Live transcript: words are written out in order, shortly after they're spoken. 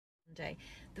Day.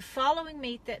 The following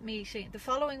week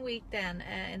then,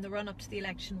 in the run-up to the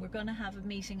election, we're going to have a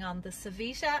meeting on the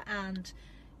Savita and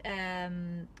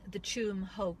the Tuam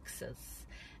hoaxes.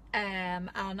 And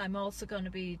I'm also going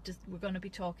to be we're going to be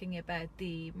talking about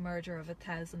the murder of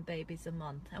 1,000 babies a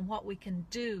month and what we can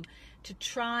do to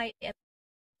try and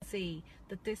see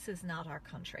that this is not our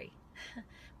country.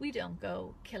 We don't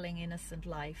go killing innocent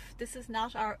life. This is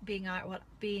not what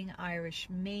being Irish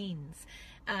means.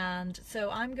 And so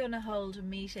I'm going to hold a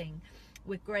meeting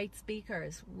with great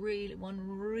speakers, one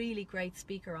really great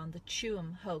speaker on the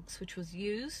Tuam hoax, which was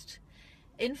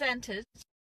invented,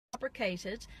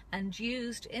 fabricated and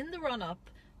used in the run-up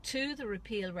to the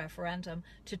repeal referendum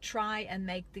to try and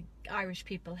make the Irish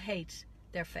people hate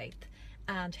their faith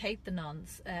and hate the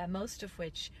nuns, most of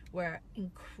which were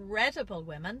incredible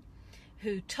women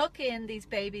who took in these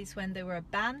babies when they were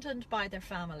abandoned by their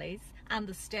families and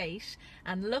the state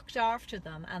and looked after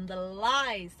them, and the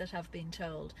lies that have been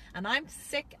told. And I'm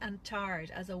sick and tired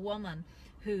as a woman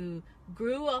who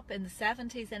grew up in the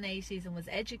 70s and 80s and was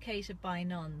educated by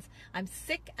nuns. I'm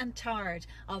sick and tired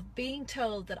of being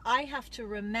told that I have to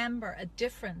remember a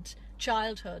different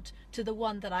childhood to the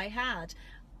one that I had.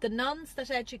 The nuns that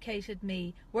educated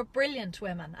me were brilliant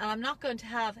women, and I'm not going to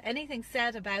have anything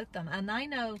said about them. And I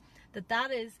know that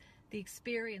that is the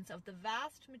experience of the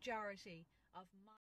vast majority of